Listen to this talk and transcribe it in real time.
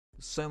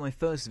So my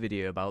first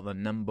video about the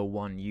 #1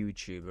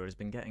 YouTuber has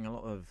been getting a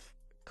lot of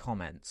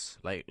comments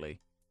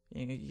lately.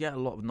 You get a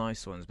lot of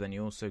nice ones, but then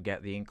you also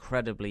get the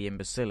incredibly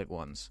imbecilic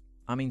ones.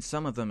 I mean,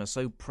 some of them are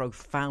so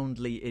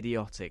profoundly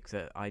idiotic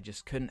that I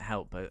just couldn't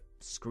help but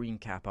screen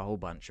cap a whole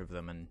bunch of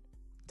them and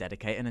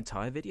dedicate an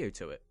entire video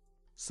to it.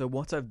 So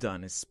what I've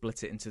done is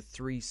split it into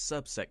 3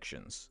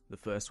 subsections, the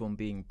first one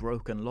being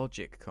broken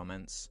logic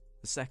comments,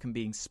 the second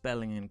being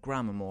spelling and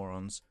grammar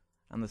morons,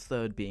 and the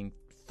third being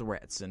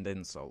threats and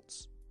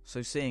insults.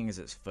 So seeing as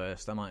it's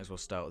first, I might as well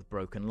start with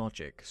broken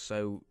logic.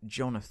 So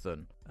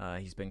Jonathan,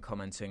 he's been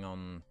commenting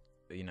on,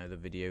 the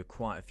video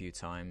quite a few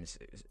times.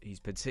 He's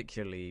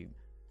particularly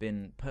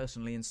been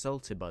personally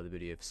insulted by the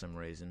video for some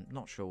reason.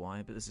 Not sure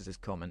why, but this is his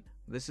comment.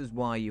 This is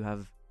why you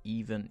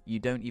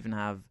don't even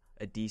have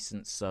a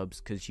decent subs,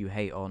 because you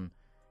hate on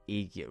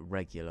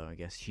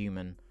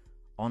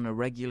on a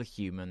regular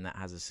human that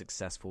has a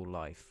successful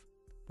life.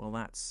 Well,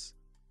 that's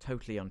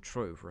totally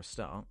untrue for a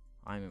start.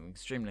 I'm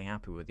extremely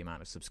happy with the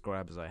amount of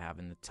subscribers I have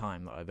in the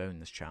time that I've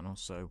owned this channel,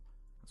 so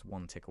that's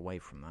one tick away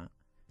from that.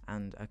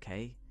 And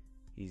okay,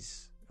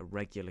 he's a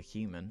regular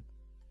human,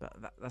 but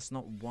that's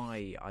not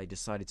why I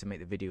decided to make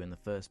the video in the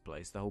first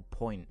place. The whole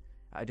point,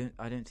 I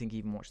don't think he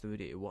even watched the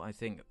video. What I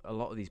think a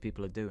lot of these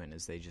people are doing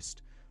is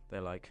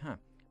they're like,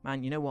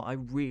 man, you know what, I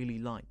really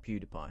like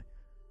PewDiePie.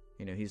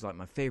 He's like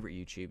my favourite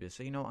YouTuber,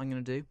 so you know what I'm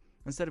going to do?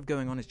 Instead of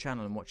going on his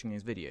channel and watching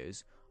his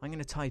videos, I'm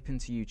going to type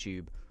into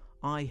YouTube,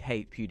 I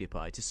hate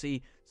PewDiePie,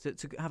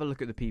 to have a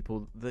look at the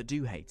people that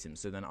do hate him,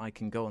 so then I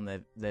can go on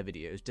their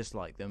videos,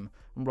 dislike them,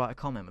 and write a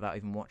comment without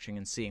even watching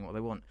and seeing what they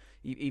want,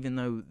 even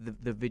though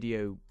the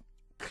video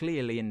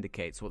clearly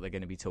indicates what they're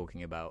going to be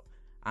talking about,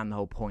 and the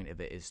whole point of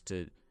it is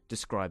to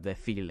describe their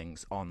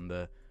feelings on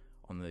the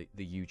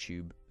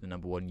YouTube, the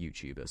 #1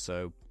 YouTuber.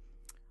 So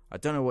I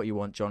don't know what you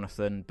want,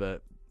 Jonathan,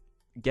 but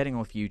getting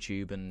off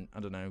YouTube and, I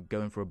don't know,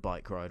 going for a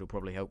bike ride will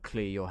probably help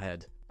clear your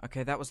head.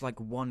 Okay, that was like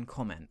one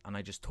comment, and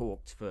I just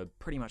talked for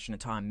pretty much an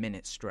entire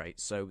minute straight,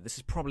 so this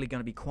is probably going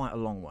to be quite a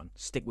long one.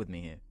 Stick with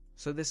me here.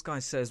 So this guy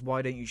says,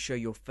 why don't you show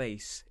your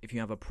face? If you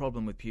have a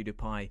problem with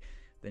PewDiePie,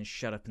 then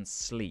shut up and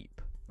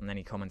sleep. And then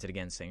he commented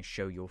again saying,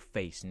 show your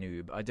face,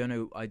 noob.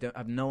 I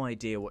have no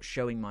idea what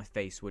showing my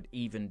face would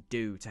even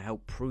do to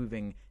help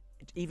proving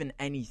even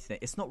anything.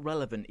 It's not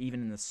relevant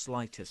even in the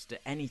slightest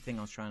to anything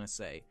I was trying to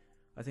say.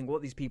 I think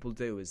what these people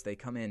do is they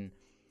come in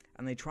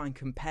and they try and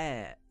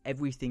compare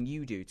everything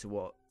you do to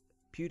what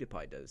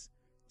PewDiePie does.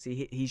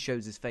 See, he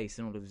shows his face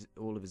in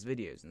all of his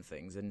videos and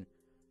things, and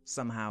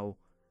somehow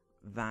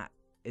that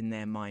in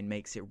their mind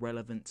makes it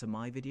relevant to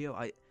my video.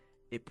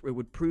 It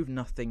would prove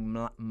nothing,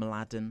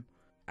 Mladen,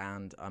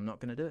 and I'm not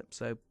going to do it,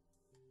 so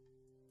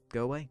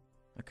go away.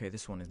 Okay,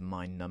 this one is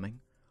mind-numbing.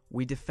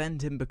 We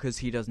defend him because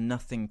he does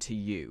nothing to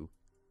you.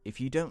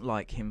 If you don't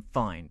like him,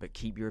 fine, but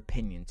keep your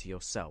opinion to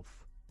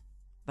yourself.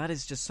 That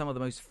is just some of the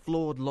most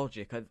flawed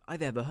logic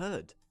I've ever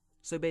heard.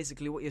 So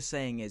basically what you're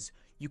saying is,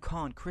 you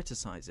can't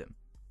criticize him.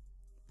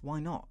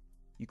 Why not?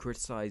 You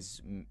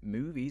criticize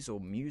movies or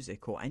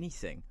music or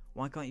anything.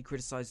 Why can't you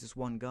criticize this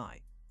one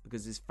guy?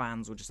 Because his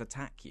fans will just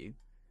attack you?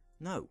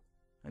 No.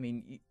 I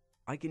mean,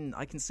 I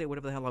can say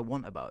whatever the hell I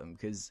want about him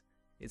because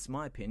it's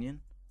my opinion.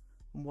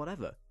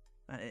 Whatever.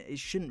 It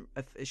shouldn't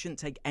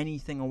take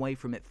anything away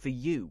from it for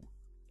you.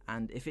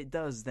 And if it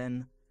does,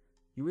 then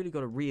you really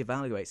got to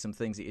reevaluate some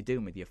things that you're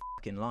doing with your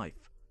fucking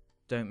life.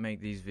 Don't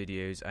make these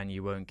videos and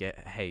you won't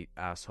get hate,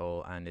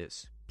 asshole, and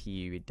it's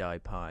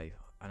PEWDIEPIE.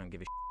 I don't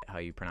give a shit how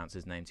you pronounce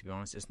his name, to be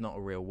honest. It's not a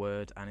real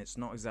word, and it's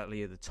not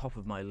exactly at the top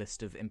of my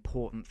list of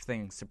important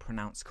things to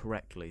pronounce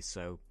correctly,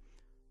 so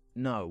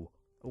no.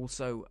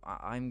 Also,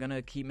 I'm going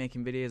to keep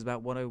making videos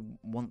about what I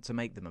want to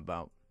make them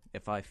about.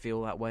 If I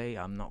feel that way,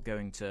 I'm not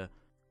going to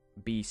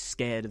be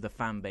scared of the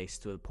fan base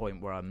to the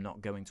point where I'm not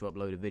going to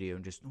upload a video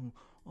and just, I'm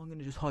going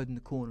to just hide in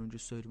the corner and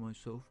just say to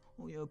myself,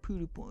 oh yeah,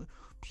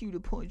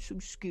 PewDiePie's so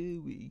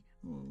scary.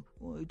 Oh,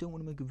 I don't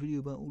want to make a video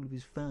about all of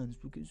his fans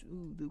because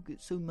they'll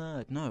get so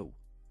mad. No,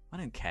 I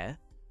don't care.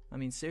 I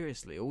mean,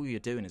 seriously, all you're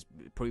doing is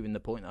proving the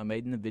point I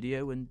made in the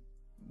video and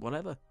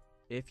whatever.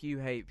 If you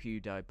hate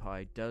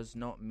PewDiePie, does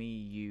not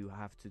mean you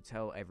have to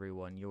tell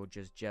everyone you're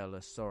just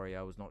jealous. Sorry,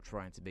 I was not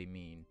trying to be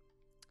mean.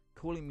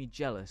 Calling me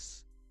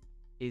jealous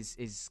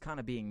is kind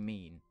of being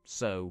mean.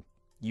 So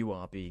you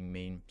are being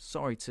mean.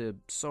 Sorry to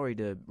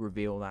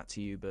reveal that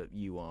to you, but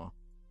you are.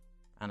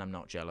 And I'm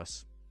not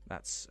jealous.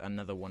 That's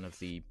another one of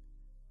the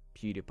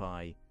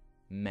PewDiePie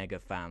mega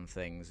fan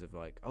things of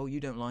like, oh,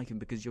 you don't like him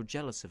because you're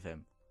jealous of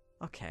him.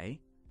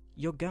 Okay.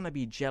 You're gonna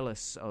be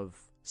jealous of,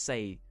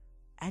 say,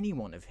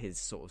 anyone of his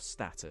sort of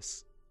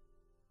status.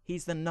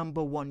 He's the #1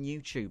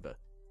 YouTuber.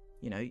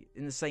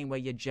 In the same way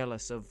you're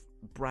jealous of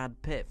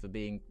Brad Pitt for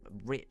being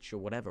rich or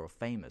whatever, or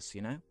famous,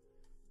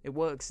 It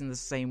works in the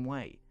same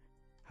way.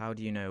 How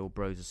do you know all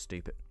bros are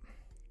stupid?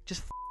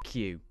 Just f***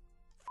 you.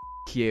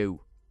 F***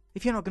 you.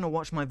 If you're not going to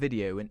watch my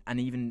video and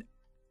even,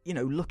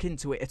 look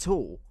into it at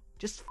all,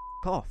 just f***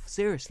 off.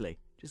 Seriously.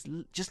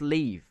 Just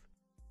leave.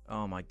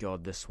 Oh my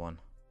god, this one.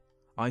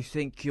 I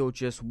think you're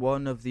just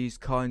one of these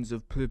kinds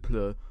of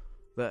people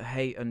that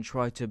hate and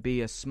try to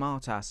be a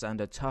smartass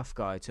and a tough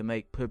guy to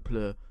make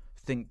people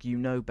think you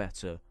know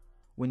better,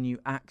 when you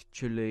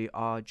actually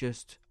are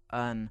just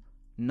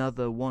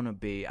another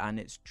wannabe, and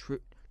it's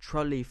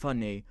truly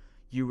funny.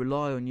 You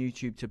rely on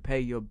YouTube to pay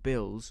your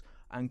bills,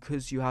 and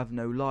 'cause you have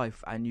no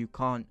life and you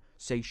can't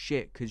say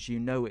shit 'cause you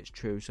know it's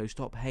true, so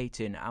stop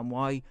hating. And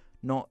why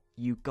not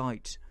you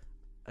get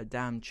a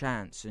damn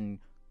chance and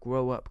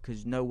grow up,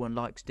 'cause no one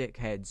likes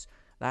dickheads.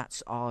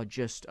 That's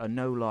just a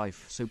no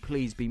life, so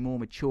please be more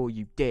mature,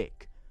 you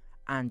dick,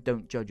 and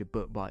don't judge a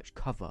book by its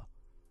cover.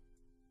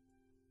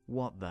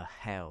 What the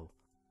hell?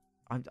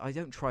 I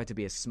don't try to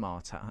be a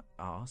smart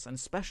ass, and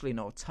especially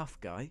not a tough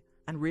guy.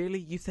 And really,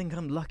 you think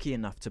I'm lucky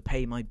enough to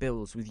pay my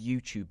bills with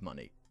YouTube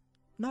money?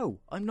 No,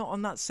 I'm not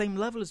on that same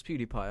level as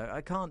PewDiePie.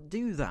 I can't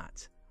do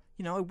that.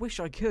 You know, I wish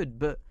I could,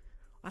 but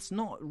that's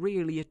not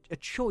really a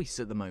choice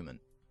at the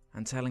moment.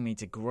 And telling me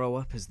to grow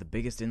up is the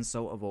biggest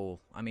insult of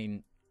all. I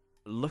mean,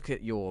 look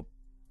at your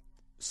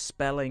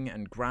spelling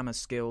and grammar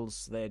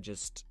skills. They're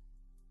just...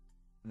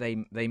 They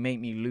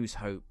make me lose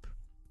hope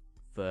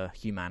for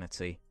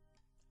humanity.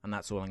 And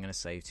that's all I'm going to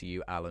say to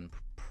you, Alan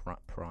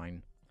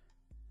Prine.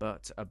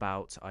 But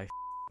about I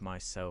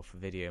myself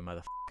video,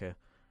 motherfucker.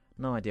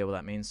 No idea what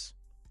that means.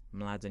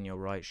 Mladen, you're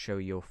right, show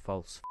your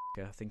false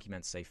f***er. I think he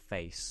meant to say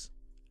face.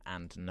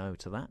 And no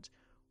to that.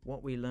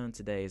 What we learned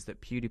today is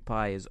that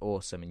PewDiePie is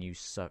awesome and you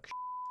suck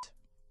shit.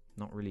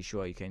 Not really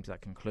sure how you came to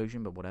that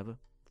conclusion, but whatever.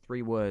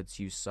 3 words,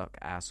 you suck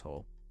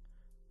asshole.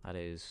 That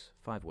is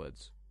 5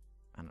 words.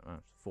 And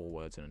 4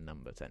 words and a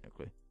number,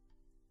 technically.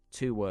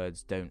 2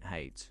 words, don't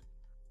hate.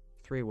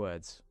 3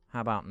 words, how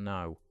about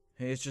no?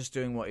 He's just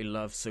doing what he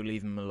loves, so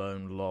leave him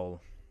alone,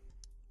 lol.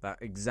 That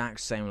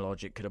exact same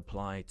logic could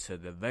apply to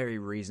the very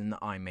reason that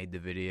I made the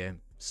video,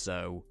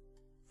 so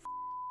f***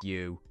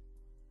 you.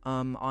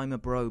 I'm a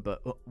bro,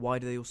 but why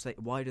do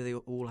they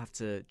all have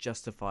to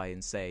justify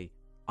and say,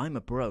 I'm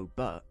a bro,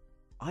 but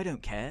I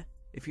don't care.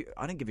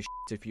 I don't give a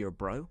shit if you're a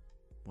bro.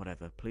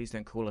 Whatever, please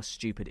don't call us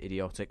stupid,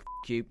 idiotic.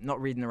 F*** you,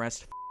 not reading the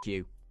rest, f***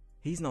 you.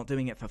 He's not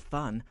doing it for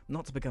fun,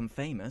 not to become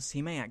famous.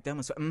 He may act dumb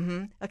as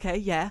okay,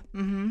 yeah,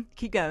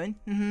 keep going,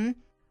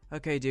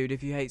 Okay, dude,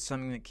 if you hate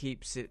something that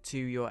keeps it to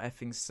your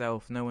effing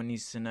self, no one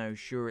needs to know.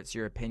 Sure, it's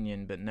your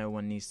opinion, but no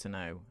one needs to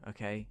know,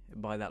 okay?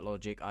 By that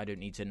logic, I don't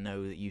need to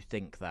know that you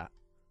think that.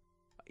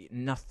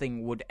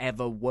 Nothing would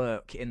ever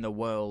work in the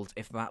world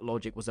if that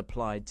logic was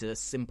applied to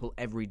simple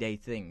everyday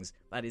things.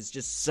 That is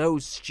just so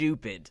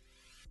stupid.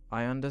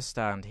 I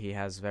understand he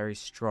has very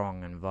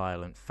strong and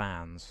violent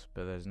fans,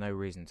 but there's no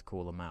reason to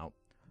call them out.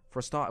 For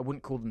a start, I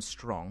wouldn't call them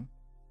strong.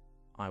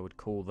 I would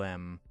call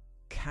them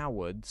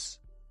cowards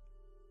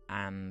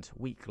and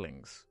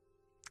weaklings.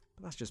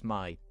 But that's just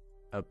my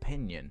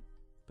opinion,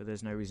 but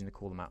there's no reason to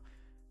call them out.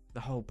 The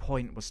whole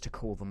point was to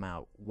call them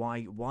out.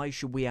 Why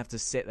should we have to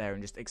sit there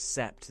and just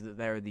accept that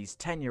there are these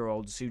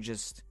 10-year-olds who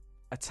just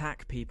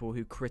attack people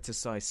who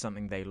criticize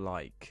something they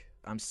like?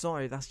 I'm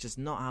sorry, that's just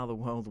not how the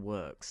world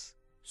works.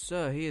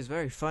 Sir, he is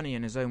very funny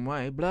in his own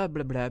way, blah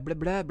blah blah blah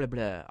blah blah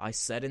blah. I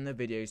said in the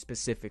video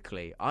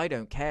specifically, I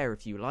don't care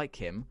if you like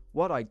him.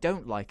 What I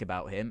don't like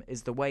about him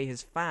is the way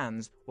his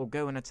fans will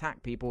go and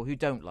attack people who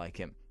don't like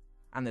him.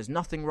 And there's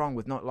nothing wrong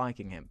with not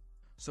liking him.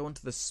 So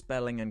onto the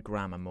spelling and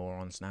grammar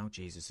morons now.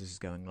 Jesus, this is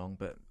going long,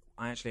 but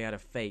I actually had a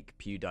fake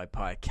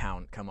PewDiePie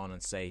account come on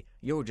and say,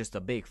 you're just a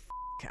big f***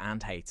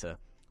 and hater.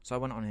 So I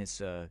went on his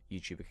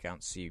YouTube account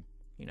to see,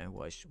 you know,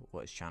 what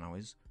his channel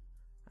is.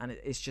 And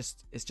it's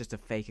just a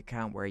fake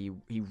account where he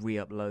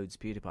re-uploads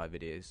PewDiePie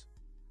videos.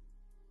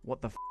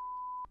 What the f***?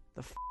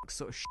 The f***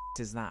 sort of shit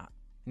is that?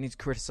 And he's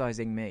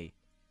criticizing me.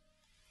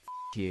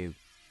 F*** you.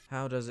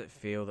 How does it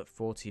feel that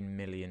 14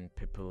 million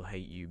people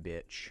hate you,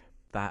 bitch?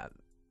 That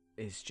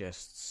is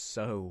just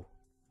so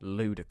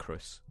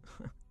ludicrous.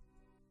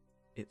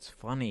 It's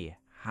funny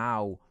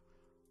how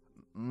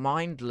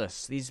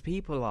mindless these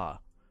people are.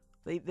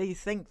 They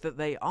think that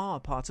they are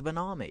part of an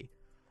army.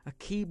 A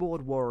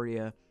keyboard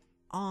warrior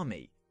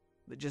army.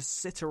 That just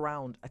sit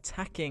around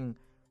attacking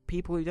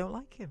people who don't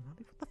like him. What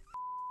the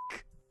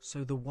f***?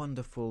 So the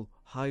wonderful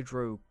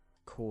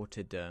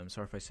hydrocortiderm.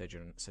 Sorry if I said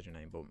your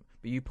name, but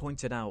you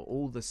pointed out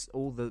all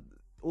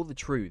the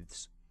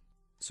truths.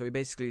 So he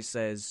basically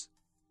says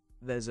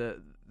there's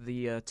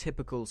the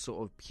typical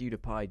sort of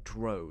PewDiePie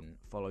drone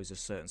follows a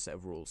certain set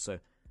of rules. So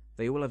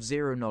they all have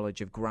zero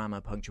knowledge of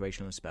grammar,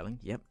 punctuation, and spelling.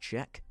 Yep,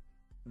 check.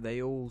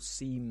 They all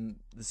seem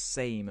the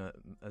same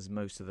as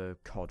most of the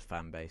COD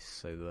fan base,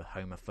 so the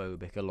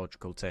homophobic,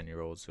 illogical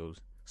 10-year-olds who'll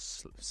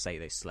say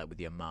they slept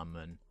with your mum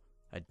and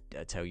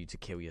tell you to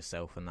kill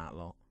yourself and that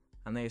lot.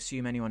 And they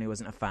assume anyone who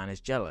isn't a fan is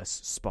jealous,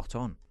 spot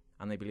on.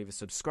 And they believe a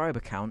subscriber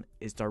count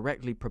is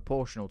directly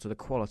proportional to the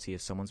quality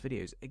of someone's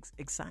videos.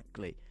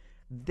 Exactly.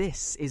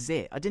 This is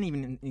it. I didn't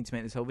even need to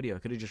make this whole video. I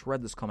could have just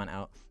read this comment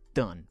out,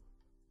 done.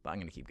 But I'm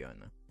going to keep going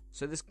though.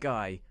 So this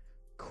guy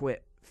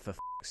quit for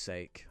f***'s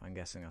sake. I'm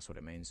guessing that's what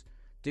it means.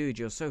 Dude,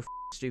 you're so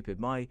stupid.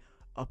 My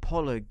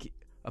apologies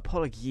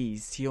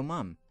to your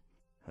mum.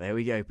 There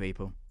we go,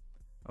 people.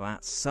 Well,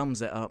 that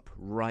sums it up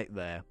right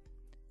there.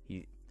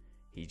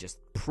 He just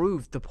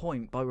proved the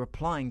point by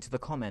replying to the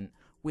comment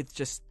with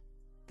just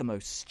the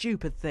most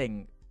stupid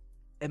thing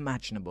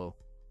imaginable.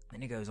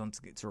 Then he goes on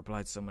to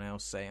reply to someone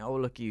else saying, oh,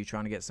 look at you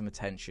trying to get some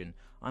attention.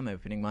 I'm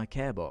opening my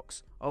care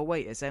box. Oh,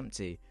 wait, it's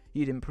empty.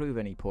 You didn't prove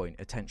any point,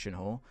 attention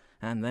whore.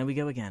 And there we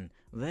go again.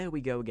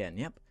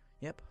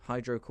 Yep.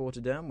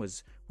 Hydrocortisone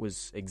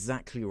was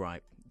exactly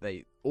right.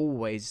 They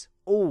always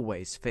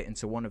fit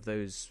into one of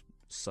those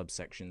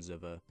subsections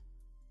of a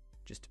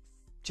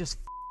just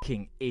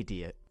fucking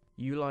idiot.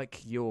 You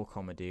like your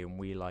comedy and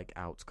we like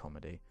out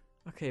comedy.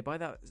 Okay, by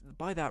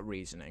that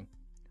reasoning,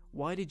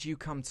 why did you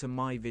come to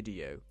my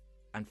video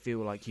and feel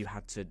like you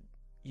had to,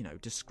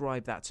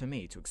 describe that to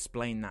me, to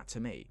explain that to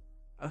me?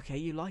 Okay,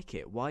 you like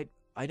it. Why?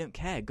 I don't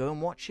care. Go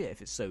and watch it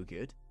if it's so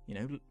good.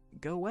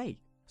 Go away.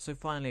 So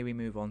finally we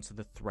move on to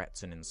the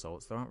threats and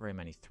insults. There aren't very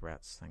many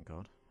threats, thank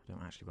God. I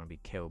don't actually want to be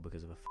killed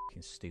because of a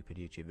fucking stupid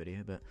YouTube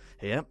video, but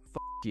yep,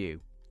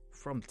 you.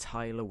 From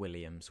Tyler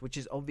Williams, which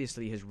is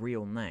obviously his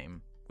real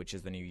name, which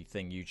is the new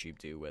thing YouTube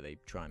do where they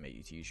try and make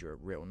you to use your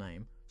real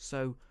name.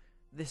 So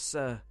this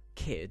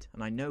kid,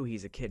 and I know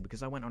he's a kid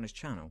because I went on his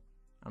channel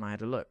and I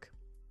had a look,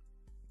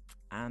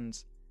 and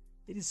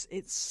it's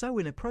so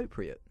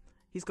inappropriate.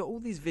 He's got all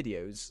these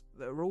videos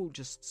that are all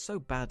just so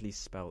badly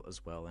spelt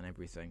as well and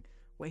everything,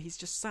 where he's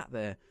just sat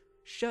there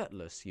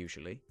shirtless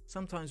usually,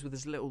 sometimes with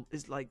his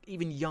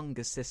even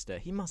younger sister.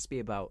 He must be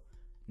about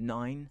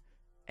 9,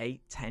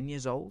 8, 10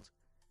 years old.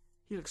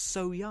 He looks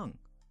so young,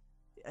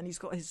 and he's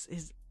got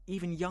his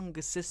even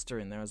younger sister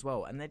in there as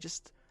well, and it's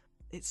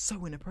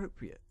so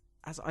inappropriate.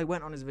 As I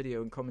went on his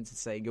video and commented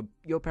saying,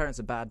 your parents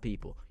are bad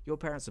people. Your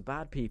parents are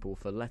bad people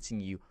for letting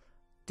you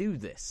do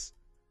this.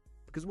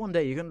 Because one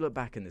day you're going to look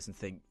back on this and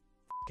think,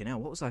 fucking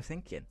hell, what was I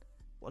thinking?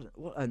 What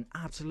an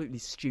absolutely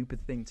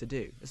stupid thing to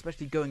do.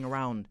 Especially going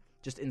around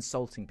just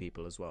insulting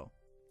people as well.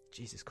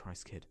 Jesus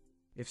Christ, kid.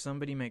 If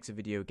somebody makes a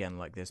video again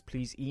like this,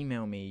 please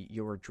email me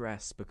your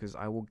address, because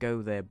I will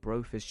go there,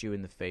 brofist you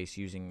in the face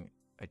using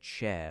a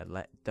chair,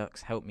 let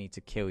ducks help me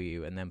to kill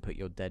you, and then put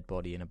your dead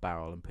body in a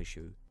barrel and push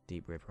you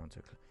deep river onto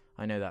a cliff.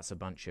 I know that's a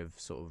bunch of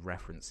sort of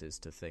references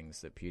to things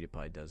that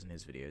PewDiePie does in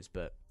his videos,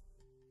 but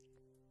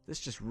this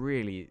just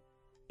really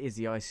is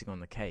the icing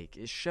on the cake.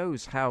 It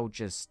shows how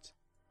just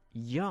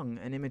young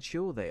and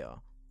immature they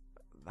are.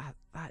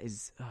 That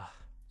is...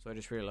 So I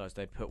just realised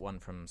I'd put one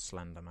from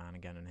Slender Man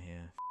again in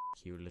here.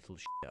 F*** you little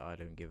shit, I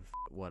don't give...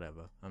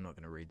 Whatever. I'm not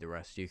going to read the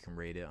rest. You can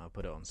read it. I'll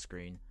put it on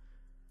screen.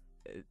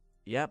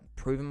 Yep,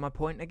 proving my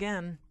point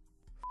again.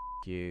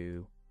 F***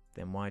 you.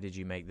 Then why did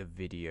you make the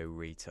video,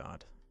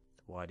 retard?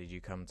 Why did you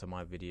come to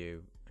my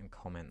video and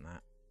comment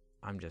that?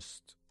 I'm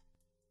just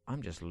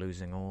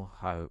losing all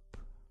hope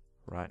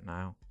right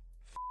now.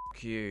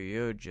 F*** you,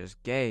 you're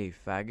just gay,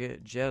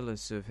 faggot.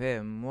 Jealous of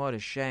him, what a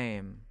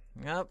shame.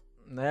 Yep,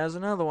 there's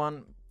another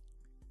one.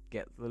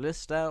 Get the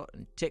list out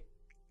and tick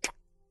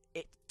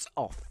it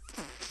off.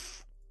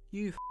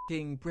 You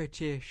f***ing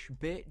British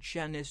bitch,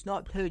 and it's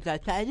not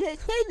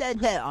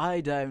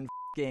I don't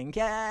f***ing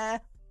care.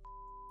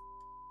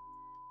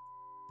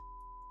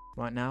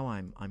 Right now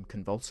I'm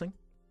convulsing.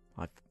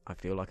 I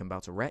feel like I'm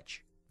about to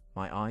retch.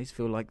 My eyes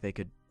feel like they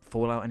could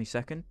fall out any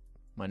second.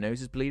 My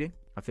nose is bleeding.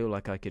 I feel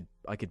like I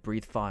could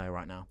breathe fire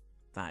right now.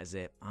 That is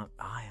it.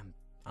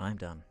 I'm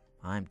done.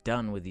 I'm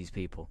done with these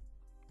people.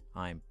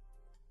 As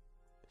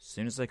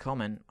soon as they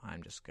comment,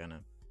 I'm just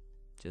gonna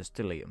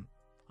delete them.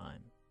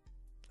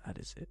 That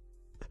is it.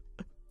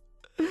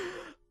 I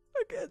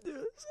can't do this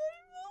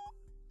anymore.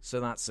 So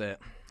that's it.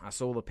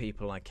 That's all the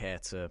people I care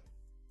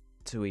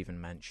to even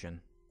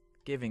mention.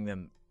 Giving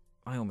them...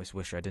 I almost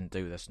wish I didn't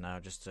do this now,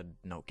 just to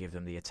not give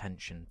them the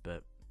attention,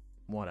 but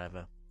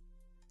whatever.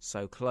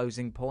 So,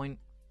 closing point.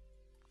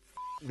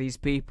 These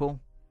people,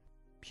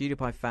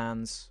 PewDiePie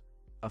fans,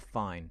 are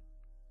fine.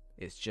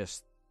 It's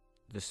just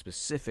the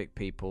specific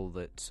people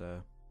that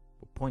were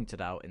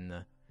pointed out in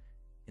the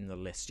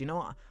list. You know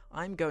what?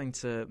 I'm going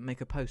to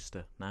make a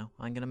poster now.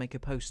 I'm going to make a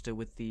poster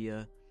with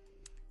the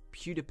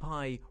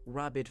PewDiePie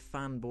rabid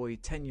fanboy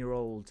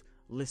 10-year-old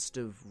list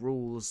of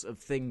rules of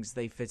things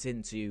they fit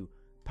into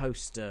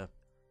poster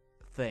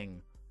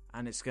thing,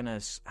 and it's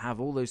gonna have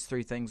all those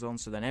 3 things on,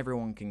 so then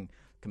everyone can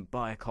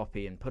buy a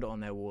copy and put it on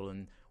their wall,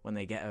 and when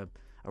they get a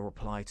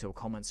reply to a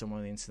comment somewhere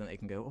on the internet, they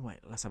can go, oh wait,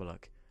 let's have a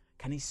look.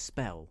 Can he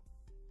spell?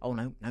 Oh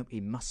no, he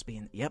must be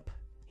in... Yep,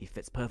 he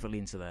fits perfectly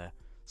into there.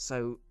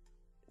 So,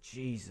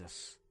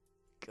 Jesus,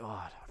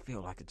 God, I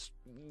feel like it's...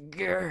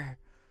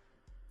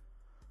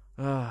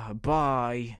 Bye.